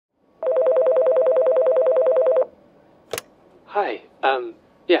Hi,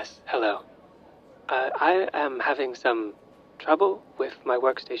 yes, hello. I am having some trouble with my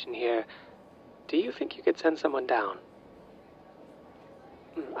workstation here. Do you think you could send someone down?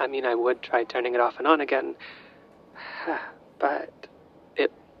 I mean, I would try turning it off and on again, but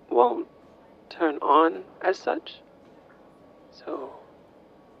it won't turn on as such. So...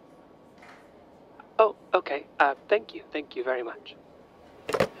 Oh, okay, thank you very much.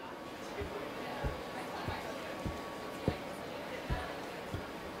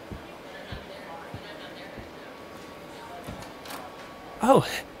 Oh,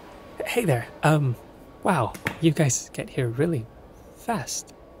 hey there. Wow, you guys get here really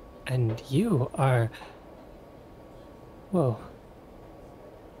fast. And you are... Whoa.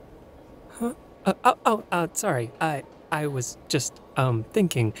 Huh? Sorry. I was just,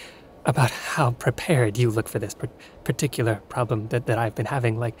 thinking about how prepared you look for this particular problem that I've been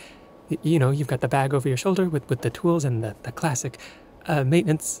having. Like, you know, you've got the bag over your shoulder with the tools and the classic,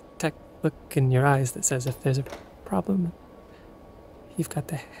 maintenance tech look in your eyes that says if there's a problem, you've got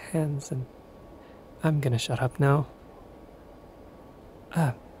the hands, and I'm gonna shut up now.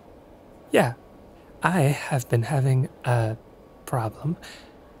 Yeah, I have been having a problem,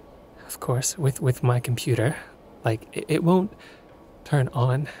 of course, with my computer. Like, it won't turn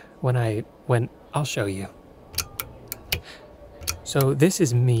on when I'll show you. So this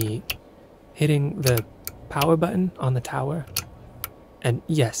is me hitting the power button on the tower. And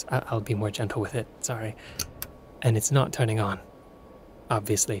yes, I'll be more gentle with it, sorry. And it's not turning on,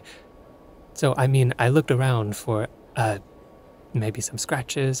 obviously. So, I mean, I looked around for, maybe some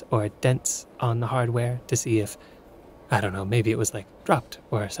scratches or dents on the hardware to see if, I don't know, maybe it was like dropped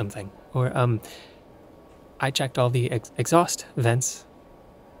or something. Or, I checked all the exhaust vents.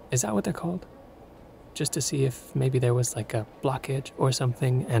 Is that what they're called? Just to see if maybe there was like a blockage or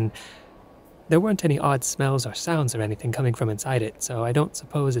something, and there weren't any odd smells or sounds or anything coming from inside it, so I don't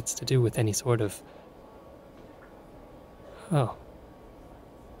suppose it's to do with any sort of... Oh.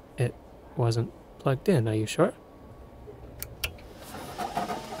 It wasn't plugged in, are you sure?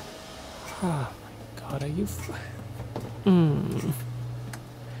 Oh my god, are you...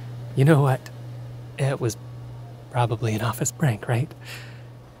 You know what? It was probably an office prank, right?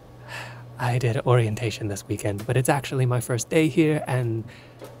 I did orientation this weekend, but it's actually my first day here, and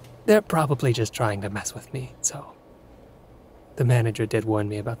they're probably just trying to mess with me, so... The manager did warn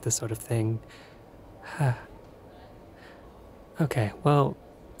me about this sort of thing. Okay, well,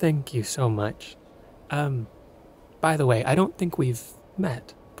 thank you so much. By the way, I don't think we've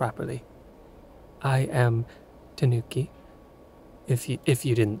met properly. I am Tanuki, if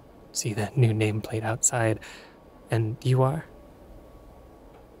you didn't see that new nameplate outside. And you are?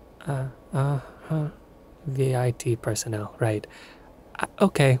 The IT personnel, right.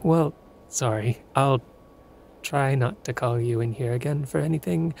 Okay, well, sorry. I'll try not to call you in here again for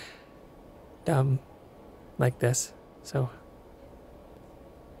anything dumb like this, so...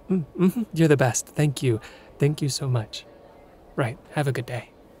 You're the best. Thank you. Thank you so much. Right, have a good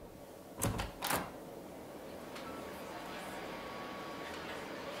day.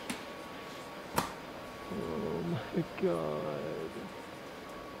 Oh my god.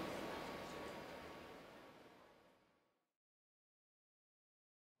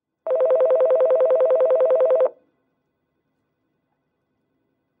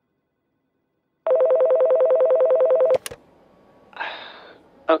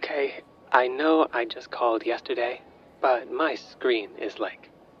 Okay, I know I just called yesterday, but my screen is like...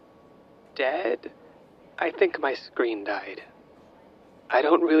 dead? I think my screen died. I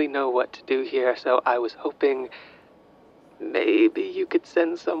don't really know what to do here, so I was hoping maybe you could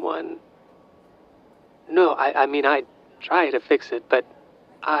send someone. No, I mean, I'd try to fix it, but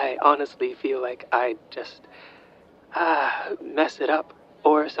I honestly feel like I'd just mess it up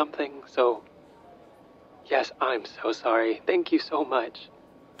or something, so yes, I'm so sorry. Thank you so much.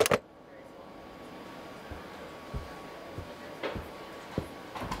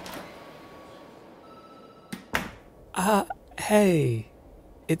 Hey,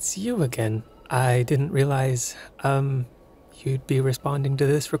 it's you again. I didn't realize, you'd be responding to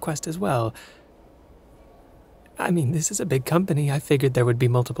this request as well. I mean, this is a big company. I figured there would be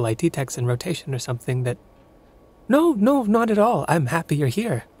multiple IT techs in rotation or something that... No, not at all. I'm happy you're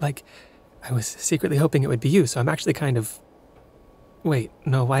here. Like, I was secretly hoping it would be you, so I'm actually kind of... Wait,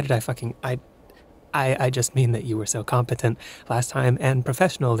 no, why did I fucking... I just mean that you were so competent last time and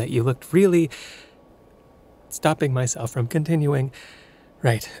professional that you looked really... Stopping myself from continuing.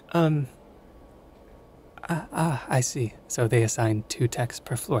 Right, I see. So they assigned 2 techs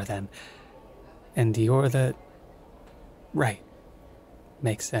per floor then. And you're the... Right.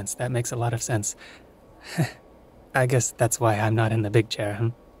 Makes sense. That makes a lot of sense. I guess that's why I'm not in the big chair, huh?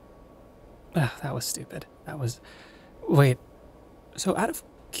 Ugh, that was stupid. Wait, so out of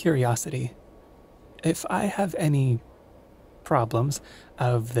curiosity, if I have any problems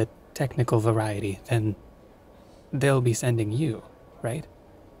of the technical variety, then they'll be sending you, right?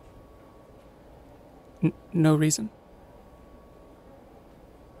 No reason?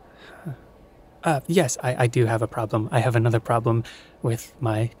 Yes, I do have a problem. I have another problem with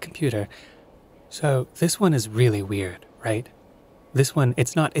my computer. So this one is really weird, right? This one,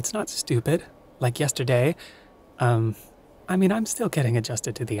 it's not stupid like yesterday. I mean, I'm still getting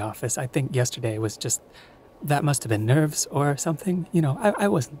adjusted to the office. I think yesterday was just, that must have been nerves or something. You know, I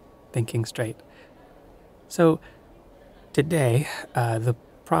wasn't thinking straight. So today, the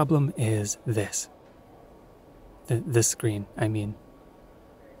problem is this. The screen, I mean.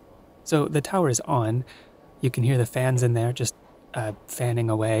 So the tower is on. You can hear the fans in there just fanning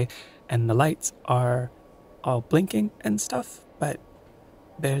away, and the lights are all blinking and stuff, but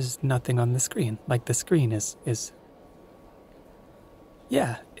there's nothing on the screen. Like the screen is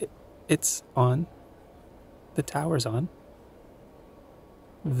yeah, it's on. The tower's on.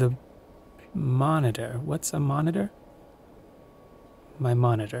 The monitor. What's a monitor? My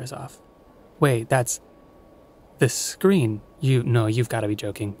monitor is off. Wait, that's the screen. No, you've got to be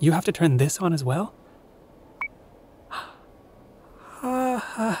joking. You have to turn this on as well? Ha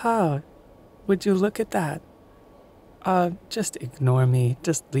ha ha. Would you look at that? Just ignore me.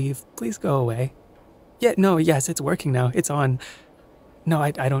 Just leave. Please go away. Yeah, no, yes, it's working now. It's on. No,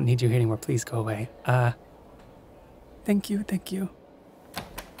 I don't need you here anymore. Please go away. Thank you, thank you.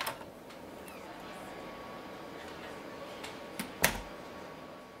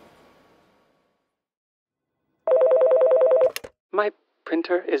 My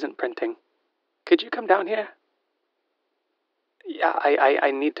printer isn't printing. Could you come down here? Yeah,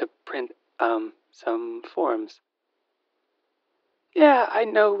 I need to print, some forms. Yeah, I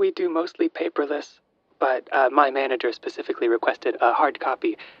know we do mostly paperless, but my manager specifically requested a hard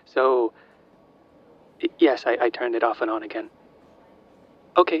copy, so yes, I turned it off and on again.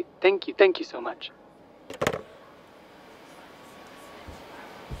 Okay, thank you so much.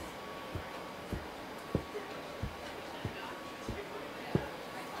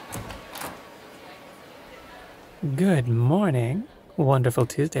 Good morning. Wonderful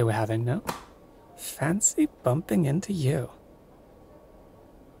Tuesday we're having, no? Fancy bumping into you.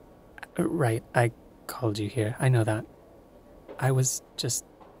 Right, I called you here. I know that. I was just...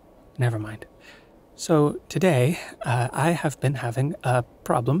 Never mind. So today, I have been having a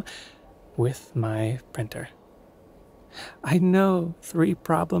problem with my printer. I know 3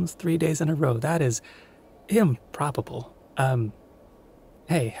 problems 3 days in a row. That is improbable.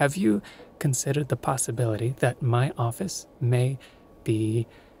 Hey, have you considered the possibility that my office may be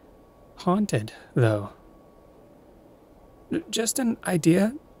haunted, though? Just an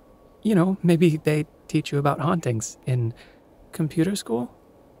idea. You know, maybe they teach you about hauntings in computer school?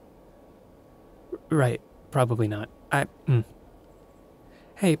 Right, probably not.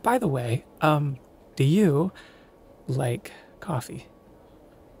 Hey, by the way, do you like coffee?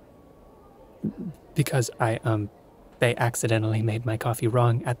 Because they accidentally made my coffee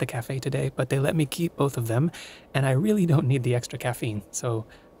wrong at the cafe today, but they let me keep both of them, and I really don't need the extra caffeine, so...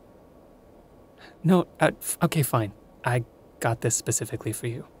 No, okay, fine. I got this specifically for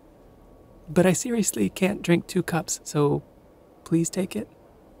you. But I seriously can't drink 2 cups, so please take it.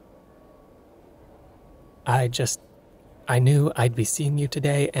 I knew I'd be seeing you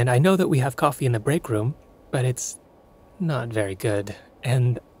today, and I know that we have coffee in the break room, but it's not very good,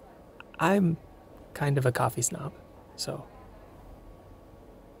 and I'm kind of a coffee snob, so...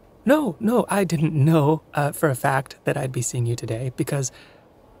 No, I didn't know for a fact that I'd be seeing you today, because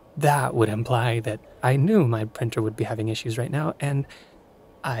that would imply that I knew my printer would be having issues right now, and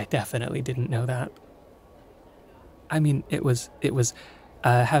I definitely didn't know that. I mean, it was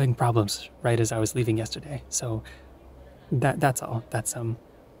having problems right as I was leaving yesterday, so that's all.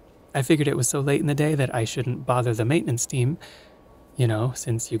 I figured it was so late in the day that I shouldn't bother the maintenance team, you know,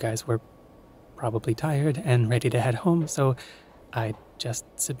 since you guys were probably tired and ready to head home, so I just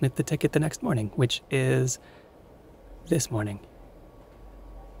submit the ticket the next morning, which is this morning.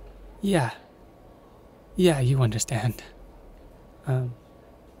 Yeah, you understand.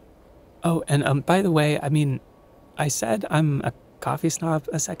 Oh, and by the way, I mean, I said I'm a coffee snob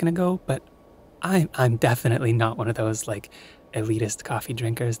a second ago, but I'm definitely not one of those, like, elitist coffee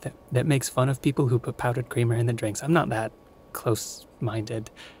drinkers that makes fun of people who put powdered creamer in the drinks. I'm not that close-minded.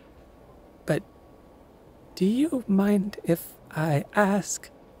 But do you mind if I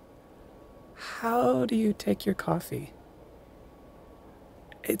ask, how do you take your coffee?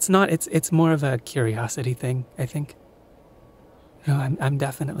 It's not, it's more of a curiosity thing, I think. No, I'm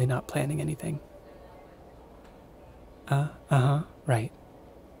definitely not planning anything. Uh-huh, right.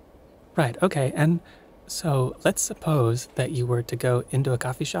 Right, okay, and so let's suppose that you were to go into a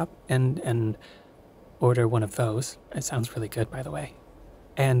coffee shop and order one of those. It sounds really good, by the way.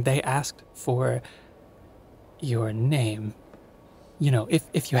 And they asked for your name. You know,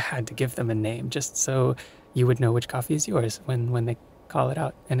 if you had to give them a name, just so you would know which coffee is yours when they call it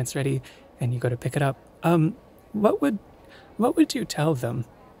out and it's ready and you go to pick it up. What would you tell them?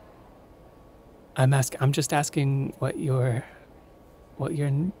 I'm just asking what your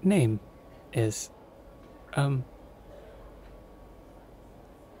name is. Um,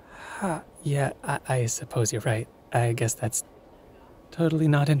 yeah, I suppose you're right. I guess that's totally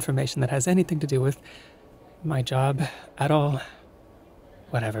not information that has anything to do with my job at all.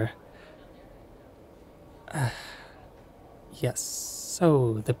 Whatever. Yes,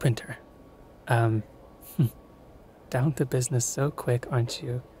 so the printer. Um, down to business so quick, aren't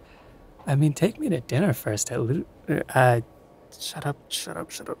you? I mean, take me to dinner first at least. Shut up, shut up,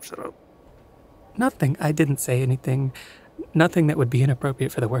 shut up, shut up. Nothing. I didn't say anything. Nothing that would be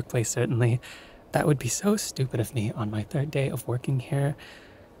inappropriate for the workplace, certainly. That would be so stupid of me on my third day of working here.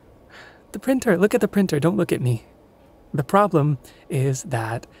 The printer, look at the printer, don't look at me. The problem is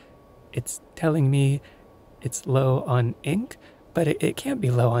that it's telling me it's low on ink, but it can't be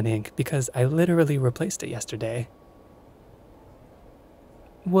low on ink because I literally replaced it yesterday.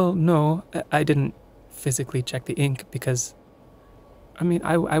 Well, no, I didn't physically check the ink because, I mean,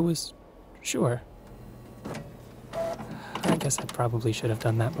 I was sure. I guess I probably should have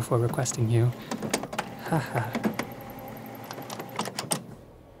done that before requesting you. Haha.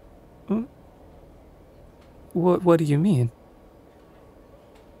 What do you mean?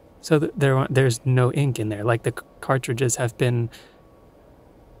 So there's no ink in there, like the cartridges have been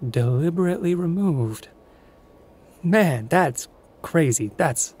deliberately removed. Man, that's crazy.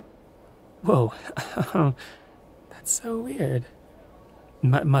 Whoa. That's so weird.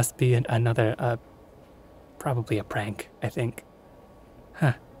 Must be another, probably a prank, I think.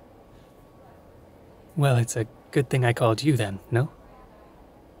 Huh. Well, it's a good thing I called you then, no?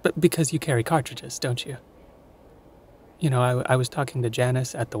 But because you carry cartridges, don't you? You know, I was talking to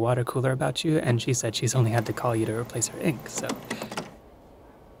Janice at the water cooler about you, and she said she's only had to call you to replace her ink, so...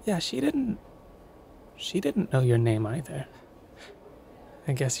 Yeah, she didn't know your name either.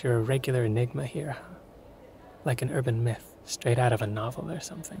 I guess you're a regular enigma here, huh? Like an urban myth, straight out of a novel or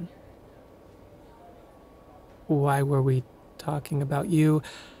something. Why were we talking about you?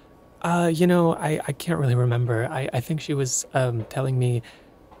 You know, I can't really remember. I think she was, telling me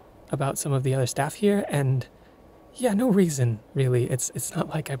about some of the other staff here, and... Yeah, no reason, really. It's not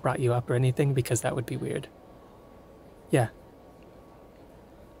like I brought you up or anything, because that would be weird. Yeah.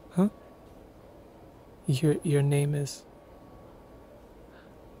 Huh? Your name is...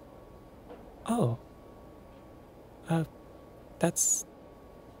 Oh. That's...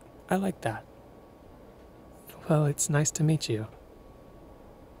 I like that. Well, it's nice to meet you.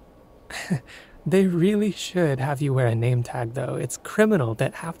 They really should have you wear a name tag, though. It's criminal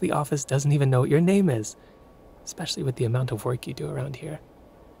that half the office doesn't even know what your name is. Especially with the amount of work you do around here.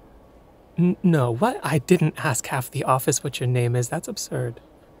 No, what? I didn't ask half the office what your name is. That's absurd.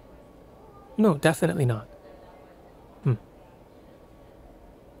 No, definitely not.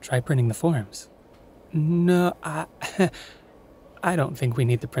 Try printing the forms. No, I don't think we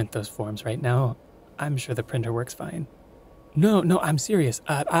need to print those forms right now. I'm sure the printer works fine. No, I'm serious.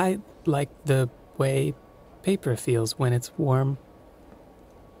 I like the way paper feels when it's warm.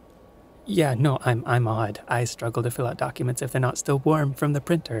 Yeah, no, I'm odd. I struggle to fill out documents if they're not still warm from the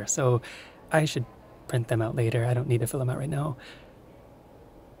printer, so I should print them out later. I don't need to fill them out right now.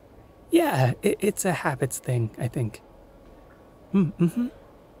 Yeah, it's a habits thing, I think. Mm-hmm.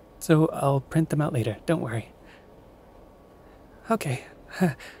 So I'll print them out later, don't worry. Okay.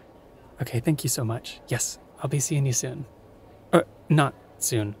 Okay, thank you so much. Yes, I'll be seeing you soon. Or, not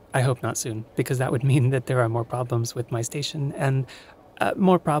soon. I hope not soon, because that would mean that there are more problems with my station, and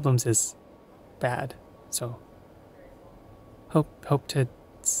more problems is bad, so hope to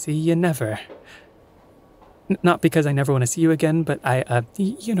see you never. Not because I never want to see you again, but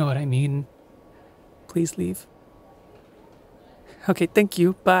you know what I mean. Please leave. Okay, thank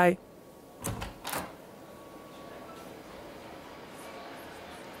you. Bye.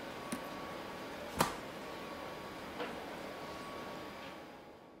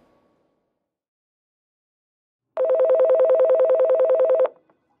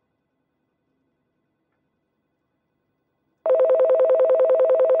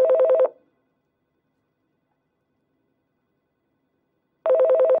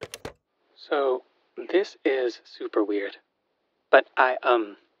 So, this is super weird. But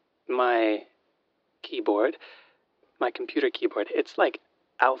my keyboard, my computer keyboard, it's like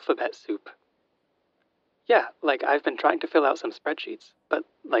alphabet soup. Yeah, like I've been trying to fill out some spreadsheets, but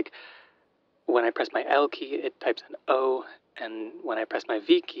like when I press my L key, it types an O, and when I press my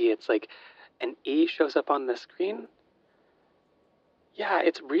V key, it's like an E shows up on the screen. Yeah,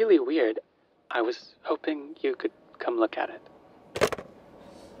 it's really weird. I was hoping you could come look at it.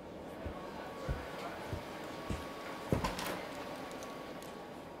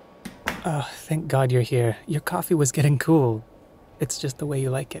 Oh, thank God you're here. Your coffee was getting cool. It's just the way you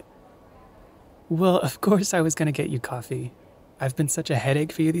like it. Well, of course I was gonna get you coffee. I've been such a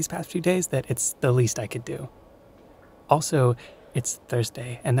headache for you these past few days that it's the least I could do. Also, it's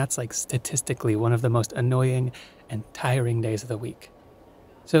Thursday, and that's like statistically one of the most annoying and tiring days of the week.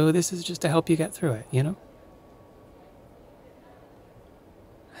 So this is just to help you get through it, you know?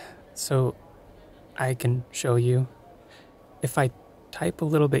 So I can show you. If I type a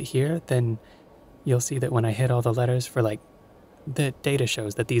little bit here, then you'll see that when I hit all the letters for like the data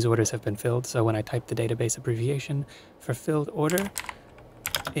shows that these orders have been filled. So when I type the database abbreviation for filled order,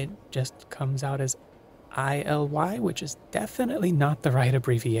 it just comes out as ILY, which is definitely not the right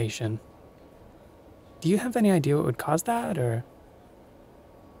abbreviation. Do you have any idea what would cause that, or?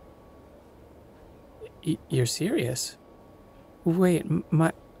 You're serious? Wait,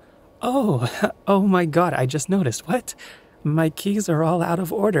 my... Oh, oh my God, I just noticed. What? My keys are all out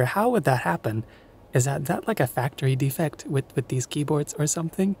of order. How would that happen? Is that like a factory defect with these keyboards or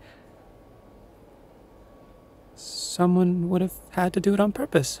something? Someone would have had to do it on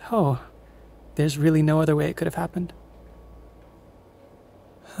purpose. Oh, there's really no other way it could have happened?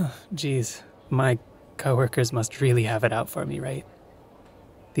 Jeez, my coworkers must really have it out for me, right?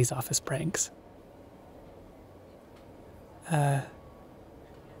 These office pranks.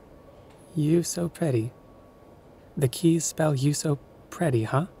 You so pretty. The keys spell you so pretty,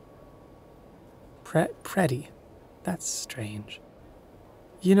 huh? Pretty. That's strange.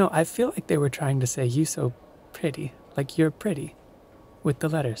 You know, I feel like they were trying to say you so pretty, like you're pretty, with the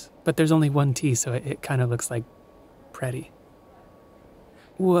letters. But there's only one T, so it kind of looks like pretty.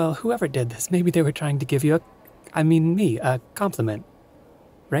 Well, whoever did this, maybe they were trying to give you a compliment,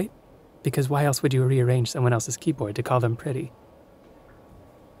 right? Because why else would you rearrange someone else's keyboard to call them pretty?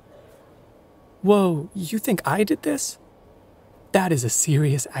 Whoa, you think I did this? That is a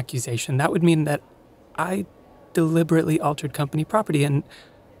serious accusation. That would mean that I deliberately altered company property, and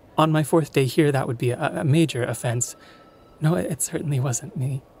on my fourth day here, that would be a major offense. No, it certainly wasn't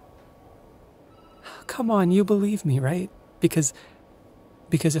me. Come on, you believe me, right? Because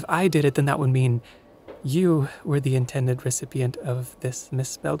if I did it, then that would mean you were the intended recipient of this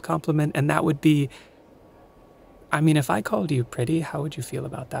misspelled compliment, and that would be... if I called you pretty, how would you feel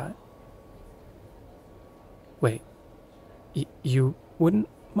about that? Wait, you wouldn't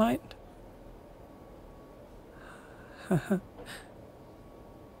mind?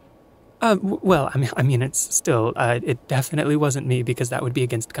 Well, it's still, it definitely wasn't me because that would be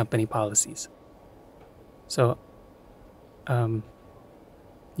against company policies. So,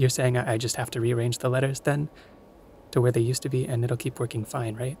 you're saying I just have to rearrange the letters then to where they used to be and it'll keep working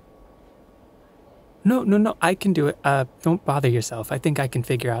fine, right? No, I can do it. Don't bother yourself. I think I can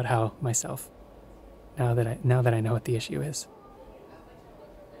figure out how myself. Now that I know what the issue is.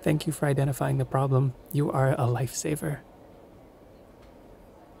 Thank you for identifying the problem. You are a lifesaver.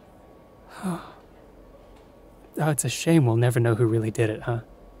 Oh, it's a shame we'll never know who really did it, huh?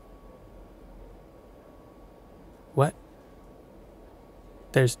 What?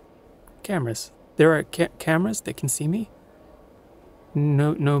 There's cameras. There are cameras that can see me?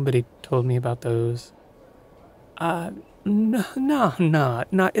 No, nobody told me about those. No,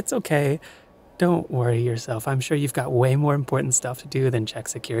 it's okay. Don't worry yourself. I'm sure you've got way more important stuff to do than check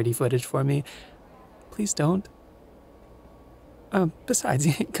security footage for me. Please don't.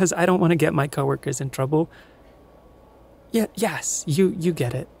 Besides, because I don't want to get my coworkers in trouble. Yes, you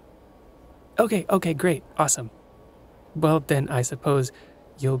get it. Okay, great, awesome. Well, then I suppose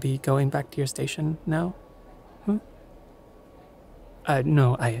you'll be going back to your station now?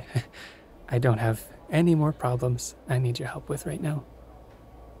 No, I don't have any more problems I need your help with right now.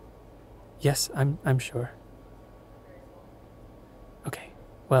 Yes, I'm sure. Okay,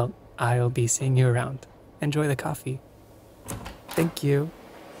 well, I'll be seeing you around. Enjoy the coffee. Thank you.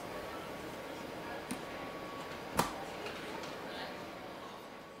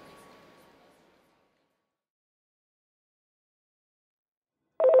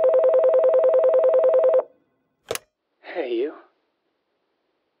 Hey, you.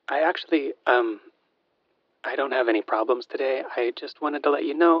 I actually, I don't have any problems today. I just wanted to let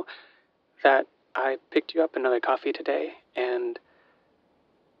you know that I picked you up another coffee today, and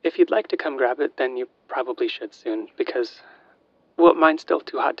if you'd like to come grab it, then you probably should soon, because, well, mine's still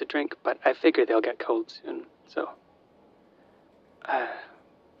too hot to drink, but I figure they'll get cold soon, so.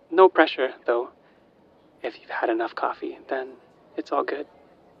 No pressure, though. If you've had enough coffee, then it's all good.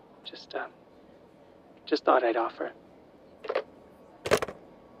 Just thought I'd offer.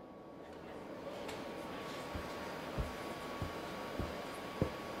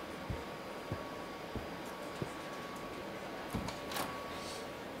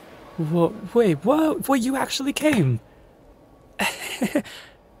 Whoa, wait, what? Well, you actually came.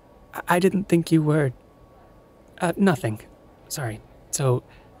 I didn't think you were. Nothing. Sorry. So,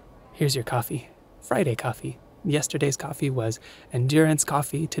 here's your coffee. Friday coffee. Yesterday's coffee was endurance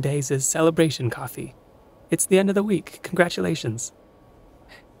coffee. Today's is celebration coffee. It's the end of the week. Congratulations.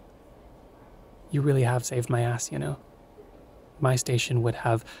 You really have saved my ass, you know. My station would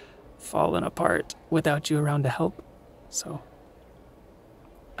have fallen apart without you around to help. So,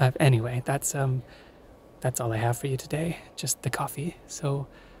 anyway, that's all I have for you today. Just the coffee. So,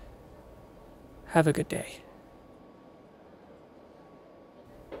 have a good day.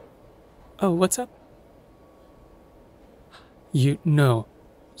 Oh, what's up? No.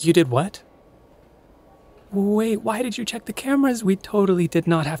 You did what? Wait, why did you check the cameras? We totally did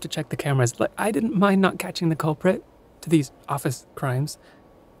not have to check the cameras. I didn't mind not catching the culprit to these office crimes.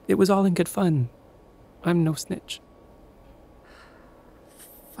 It was all in good fun. I'm no snitch.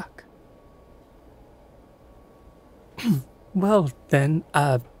 Fuck. Well, then,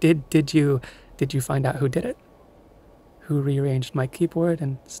 did you find out who did it? Who rearranged my keyboard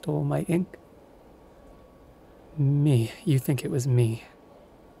and stole my ink? Me. You think it was me?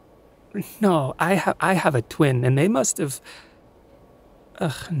 No, I have a twin, and they must have...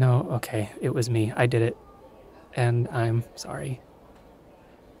 Ugh, no, okay, it was me. I did it. And I'm sorry.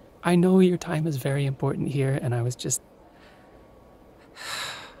 I know your time is very important here, and I was just...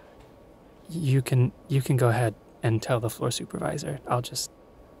 You can go ahead and tell the floor supervisor. I'll just...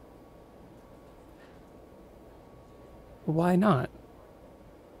 Why not?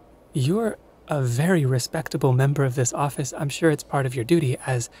 You're a very respectable member of this office. I'm sure it's part of your duty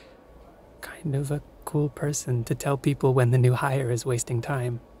as kind of a cool person to tell people when the new hire is wasting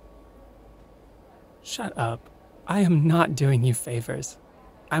time. Shut up. I am not doing you favors.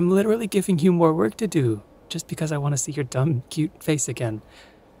 I'm literally giving you more work to do just because I want to see your dumb, cute face again.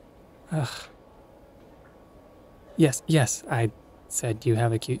 Ugh. Yes, I said you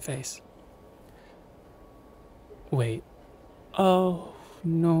have a cute face. Wait. Oh,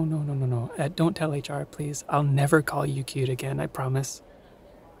 no. Don't tell HR, please. I'll never call you cute again, I promise.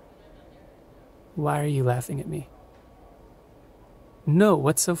 Why are you laughing at me? No,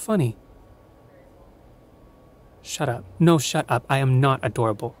 what's so funny? Shut up. No, shut up. I am not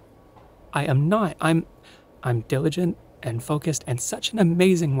adorable. I am not. I'm diligent and focused and such an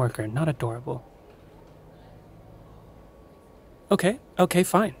amazing worker, not adorable. Okay,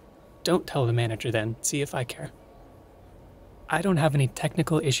 fine. Don't tell the manager then. See if I care. I don't have any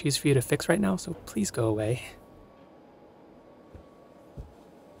technical issues for you to fix right now, so please go away.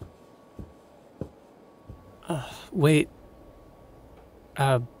 Wait.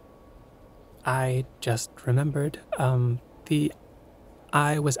 I just remembered. I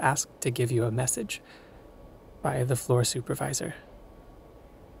was asked to give you a message by the floor supervisor.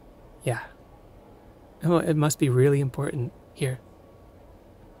 Yeah. Oh, it must be really important. Here.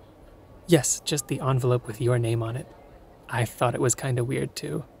 Yes, just the envelope with your name on it. I thought it was kind of weird,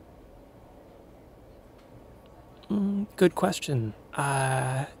 too. Good question.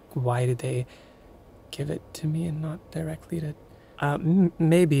 Why did they give it to me and not directly to...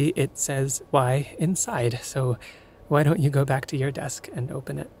 maybe it says why inside, so why don't you go back to your desk and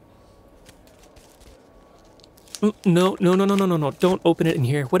open it? No, don't open it in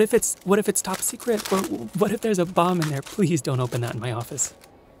here. What if it's top secret? Or what if there's a bomb in there? Please don't open that in my office.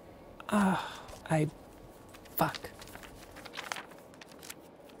 Fuck.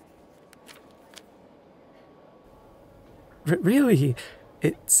 Really?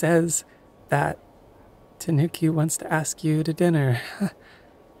 It says that Tanuki wants to ask you to dinner.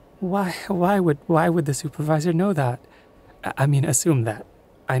 Why would the supervisor know that? I mean, assume that.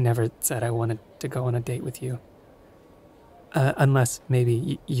 I never said I wanted to go on a date with you. Unless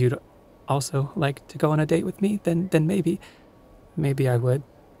maybe you'd also like to go on a date with me, then maybe I would.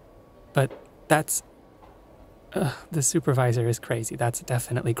 But that's... the supervisor is crazy. That's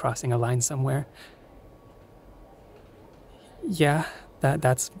definitely crossing a line somewhere. Yeah,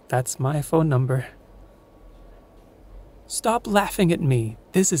 that's my phone number. Stop laughing at me.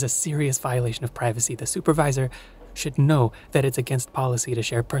 This is a serious violation of privacy. The supervisor should know that it's against policy to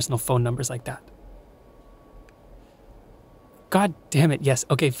share personal phone numbers like that. God damn it, yes,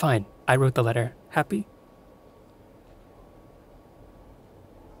 okay, fine. I wrote the letter. Happy?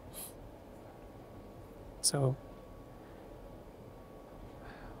 So,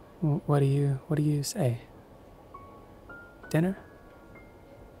 what do you say? Dinner?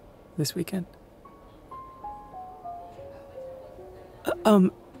 This weekend?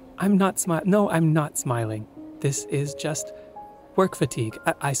 I'm not no, I'm not smiling. This is just work fatigue.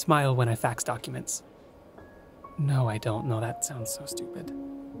 I smile when I fax documents. No, I don't. No, that sounds so stupid.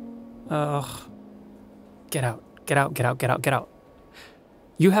 Ugh. Get out. Get out, get out, get out, get out.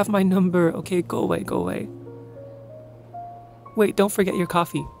 You have my number. Okay, go away, go away. Wait, don't forget your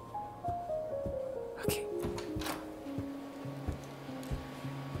coffee. Okay.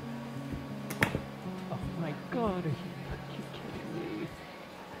 Oh my god, are you kidding me?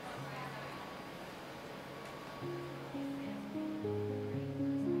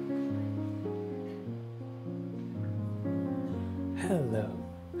 Hello,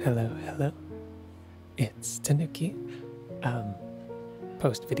 hello, hello. It's Tanuki.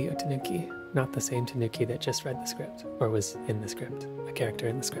 Post-video Tanuki, not the same Tanuki that just read the script, or was in the script, a character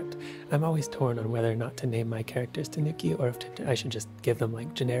in the script. I'm always torn on whether or not to name my characters Tanuki, or if I should just give them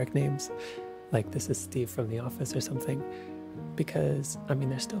like generic names, like this is Steve from The Office or something, because, I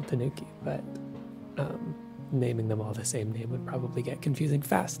mean, they're still Tanuki, but naming them all the same name would probably get confusing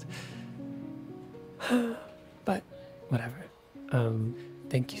fast. But, whatever.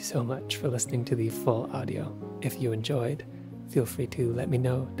 Thank you so much for listening to the full audio. If you enjoyed, feel free to let me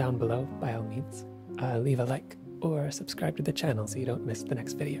know down below, by all means. Leave a like or subscribe to the channel so you don't miss the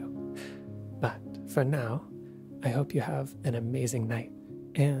next video. But for now, I hope you have an amazing night,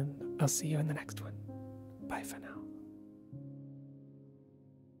 and I'll see you in the next one. Bye for now.